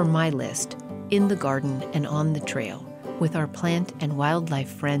add, for my list, in the garden and on the trail, with our plant and wildlife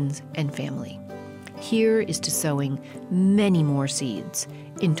friends and family. Here is to sowing many more seeds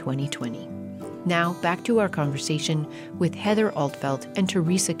in 2020. Now, back to our conversation with Heather Altfelt and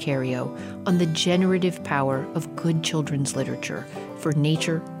Teresa Cario on the generative power of good children's literature for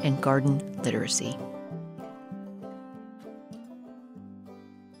nature and garden literacy.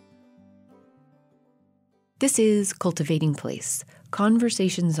 This is Cultivating Place,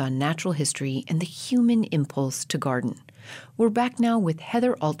 conversations on natural history and the human impulse to garden. We're back now with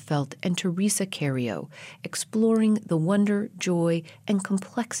Heather Altfelt and Teresa Cario, exploring the wonder, joy, and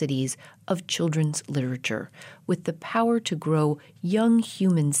complexities of children's literature, with the power to grow young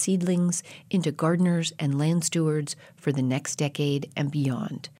human seedlings into gardeners and land stewards for the next decade and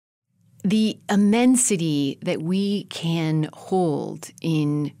beyond. The immensity that we can hold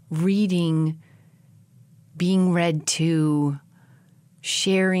in reading, being read to,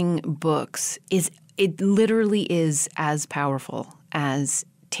 sharing books it literally is as powerful as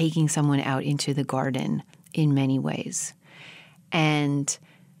taking someone out into the garden in many ways. And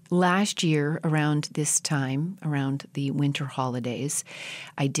last year, around this time, around the winter holidays,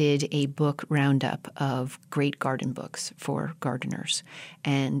 I did a book roundup of great garden books for gardeners,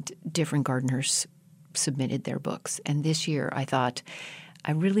 and different gardeners submitted their books. And this year I thought,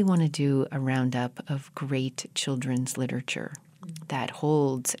 I really want to do a roundup of great children's literature that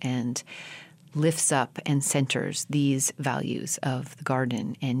holds and lifts up and centers these values of the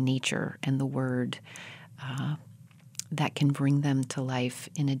garden and nature and the word, that can bring them to life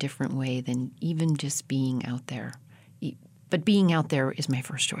in a different way than even just being out there. But being out there is my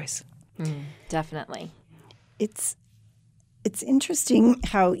first choice. Definitely. It's interesting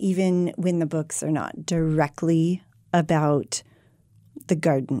how even when the books are not directly about the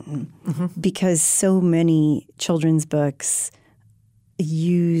garden, because so many children's books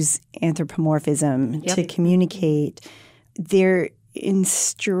use anthropomorphism to communicate, they're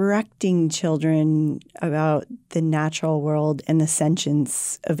instructing children about the natural world and the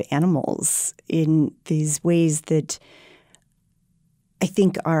sentience of animals in these ways that I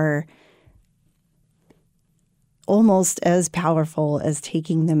think are almost as powerful as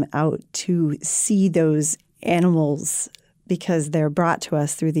taking them out to see those animals, because they're brought to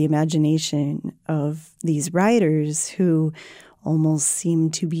us through the imagination of these writers who almost seem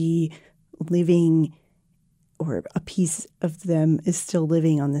to be living, or a piece of them is still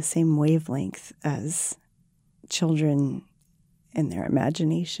living on the same wavelength as children and their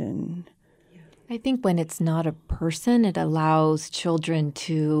imagination. I think when it's not a person, it allows children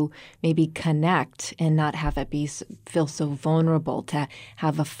to maybe connect and not have it feel so vulnerable, to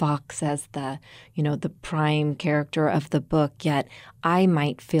have a fox as the prime character of the book. Yet I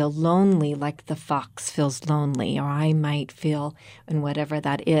might feel lonely like the fox feels lonely, or I might feel, and whatever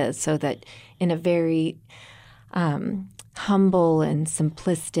that is, so that in a very humble and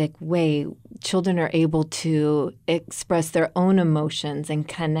simplistic way, children are able to express their own emotions and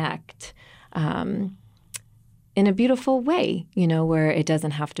connect in a beautiful way, where it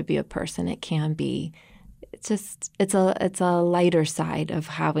doesn't have to be a person. It can be. It's a lighter side of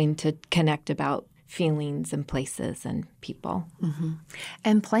having to connect about feelings and places and people.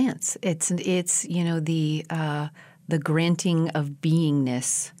 And plants. It's the granting of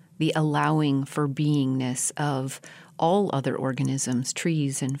beingness, the allowing for beingness of all other organisms,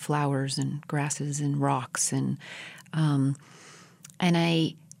 trees and flowers and grasses and rocks, and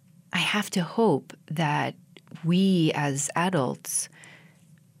I have to hope that we as adults,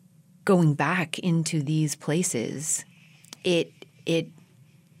 going back into these places, it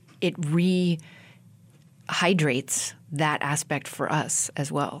rehydrates that aspect for us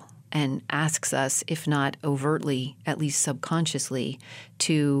as well, and asks us, if not overtly, at least subconsciously,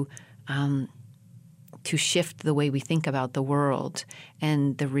 to shift the way we think about the world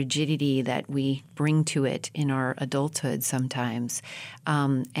and the rigidity that we bring to it in our adulthood sometimes,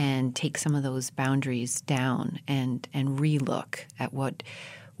 and take some of those boundaries down and relook at what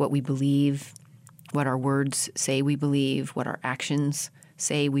we believe, what our words say we believe, what our actions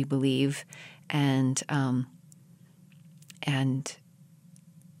say we believe, and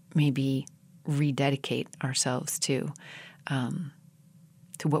maybe rededicate ourselves to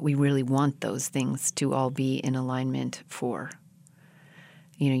what we really want those things to all be in alignment for.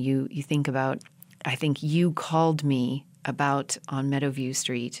 You think about, I think you called me about on Meadowview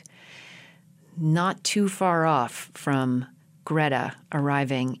Street, not too far off from Greta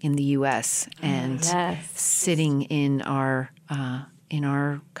arriving in the U.S. and sitting in our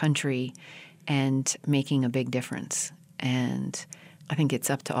country and making a big difference. And I think it's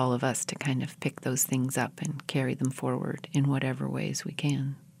up to all of us to kind of pick those things up and carry them forward in whatever ways we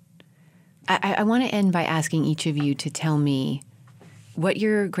can. I want to end by asking each of you to tell me what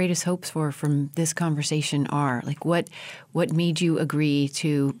your greatest hopes for from this conversation are. Like, what made you agree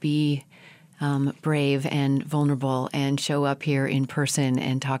to be brave and vulnerable and show up here in person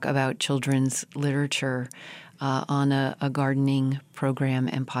and talk about children's literature on a gardening program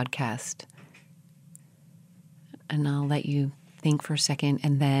and podcast? And I'll let you think for a second,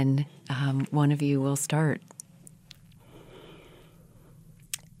 and then one of you will start.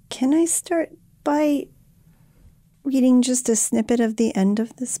 Can I start by reading just a snippet of the end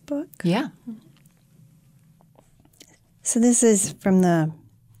of this book? Yeah. So this is from the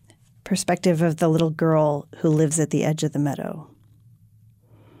perspective of the little girl who lives at the edge of the meadow.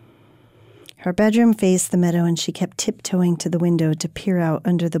 Her bedroom faced the meadow, and she kept tiptoeing to the window to peer out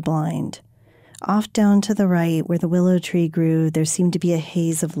under the blind. Off down to the right, where the willow tree grew, there seemed to be a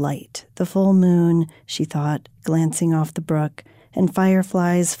haze of light. The full moon, she thought, glancing off the brook, and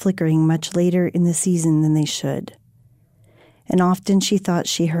fireflies flickering much later in the season than they should. and often she thought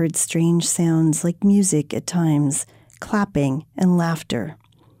she heard strange sounds like music at times, clapping and laughter.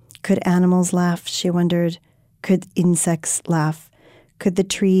 Could animals laugh, she wondered? Could insects laugh? Could the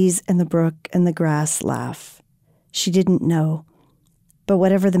trees and the brook and the grass laugh? She didn't know. But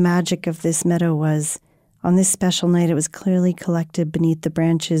whatever the magic of this meadow was, on this special night it was clearly collected beneath the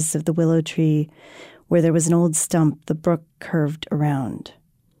branches of the willow tree, where there was an old stump the brook curved around.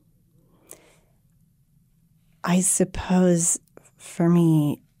 I suppose, for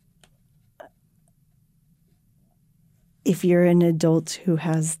me, if you're an adult who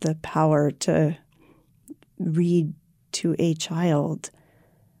has the power to read to a child,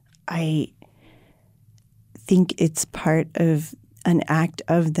 I think it's part of an act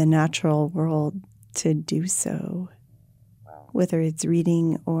of the natural world to do so. Whether it's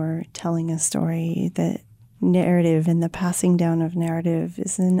reading or telling a story, the narrative and the passing down of narrative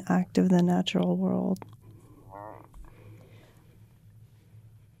is an act of the natural world.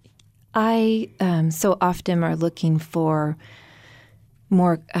 I so often are looking for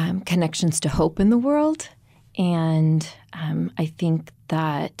more connections to hope in the world. And I think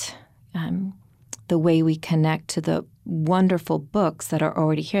that the way we connect to the wonderful books that are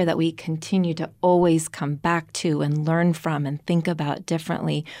already here that we continue to always come back to and learn from and think about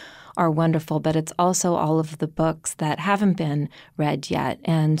differently are wonderful. But it's also all of the books that haven't been read yet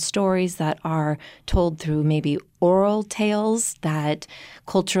and stories that are told through maybe oral tales that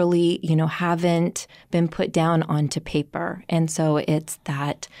culturally, haven't been put down onto paper. And so it's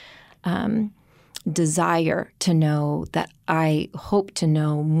that desire to know that I hope to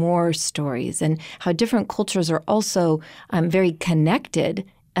know more stories and how different cultures are also very connected,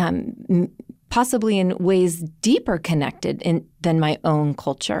 possibly in ways deeper connected than my own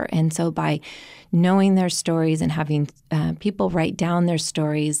culture. And so by knowing their stories and having people write down their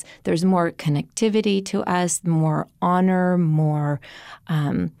stories, there's more connectivity to us, more honor, more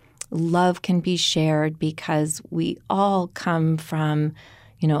love can be shared because we all come from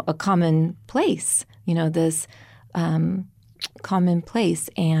a common place, this common place.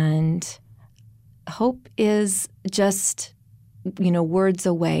 And hope is just, words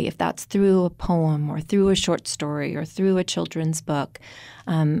away, if that's through a poem or through a short story or through a children's book.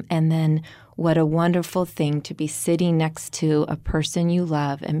 And then what a wonderful thing to be sitting next to a person you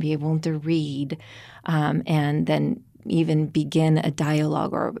love and be able to read and then even begin a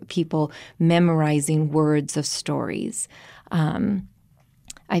dialogue or people memorizing words of stories.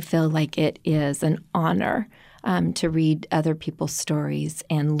 I feel like it is an honor to read other people's stories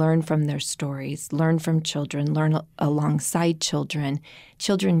and learn from their stories, learn from children, learn alongside children,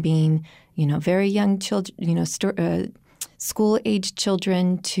 children being, very young children, school-age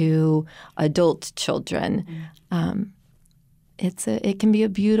children to adult children. It can be a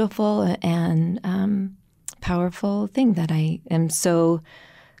beautiful and powerful thing that I am so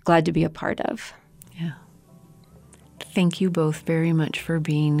glad to be a part of. Yeah. Thank you both very much for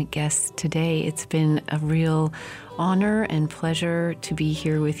being guests today. It's been a real honor and pleasure to be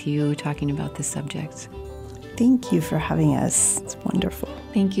here with you talking about this subject. Thank you for having us. It's wonderful.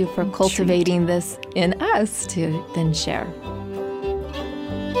 Thank you for cultivating this in us to then share.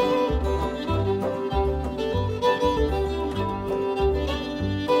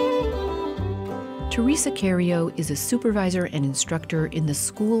 Teresa Cario is a supervisor and instructor in the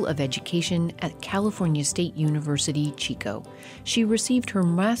School of Education at California State University, Chico. She received her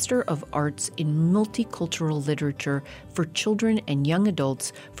Master of Arts in Multicultural Literature for Children and Young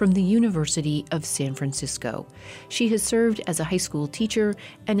Adults from the University of San Francisco. She has served as a high school teacher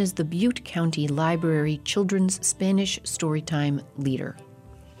and as the Butte County Library Children's Spanish Storytime Leader.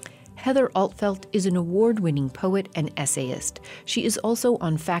 Heather Altfelt is an award-winning poet and essayist. She is also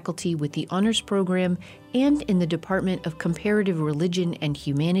on faculty with the Honors Program and in the Department of Comparative Religion and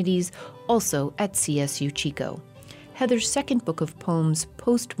Humanities, also at CSU Chico. Heather's second book of poems,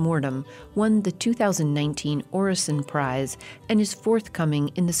 Post Mortem, won the 2019 Orison Prize and is forthcoming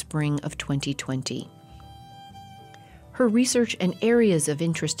in the spring of 2020. Her research and areas of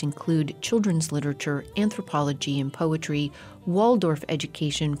interest include children's literature, anthropology and poetry, Waldorf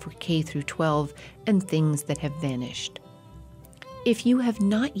education for K through 12, and things that have vanished. If you have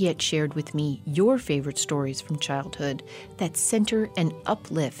not yet shared with me your favorite stories from childhood that center and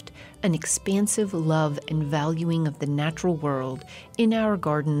uplift an expansive love and valuing of the natural world in our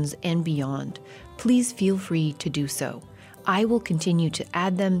gardens and beyond, please feel free to do so. I will continue to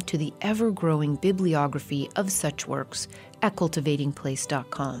add them to the ever-growing bibliography of such works at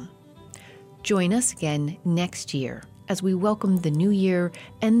cultivatingplace.com. Join us again next year as we welcome the new year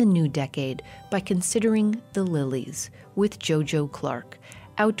and the new decade by considering the lilies with JoJo Clark,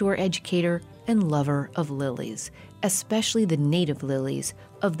 outdoor educator and lover of lilies, especially the native lilies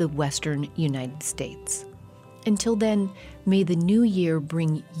of the western United States. Until then, may the new year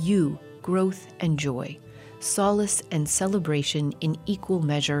bring you growth and joy, solace and celebration in equal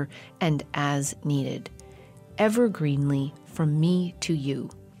measure and as needed. Evergreenly, from me to you.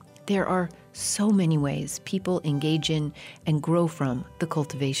 There are so many ways people engage in and grow from the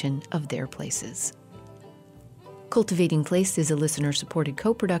cultivation of their places. Cultivating Place is a listener-supported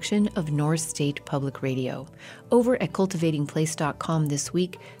co-production of North State Public Radio. Over at cultivatingplace.com this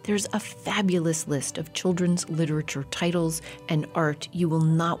week, there's a fabulous list of children's literature titles and art you will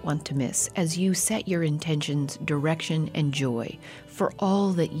not want to miss as you set your intentions, direction, and joy for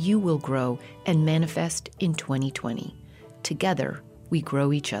all that you will grow and manifest in 2020. Together, we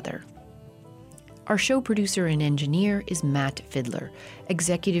grow each other. Our show producer and engineer is Matt Fidler.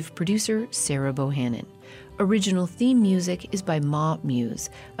 Executive producer, Sarah Bohannon. Original theme music is by Ma Muse,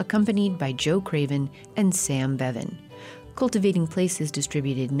 accompanied by Joe Craven and Sam Bevan. Cultivating Place is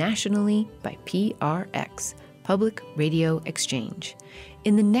distributed nationally by PRX, Public Radio Exchange.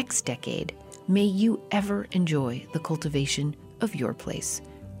 In the next decade, may you ever enjoy the cultivation of your place.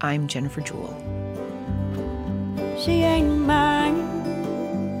 I'm Jennifer Jewell. She ain't mine,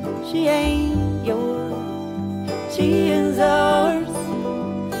 she ain't yours, she is a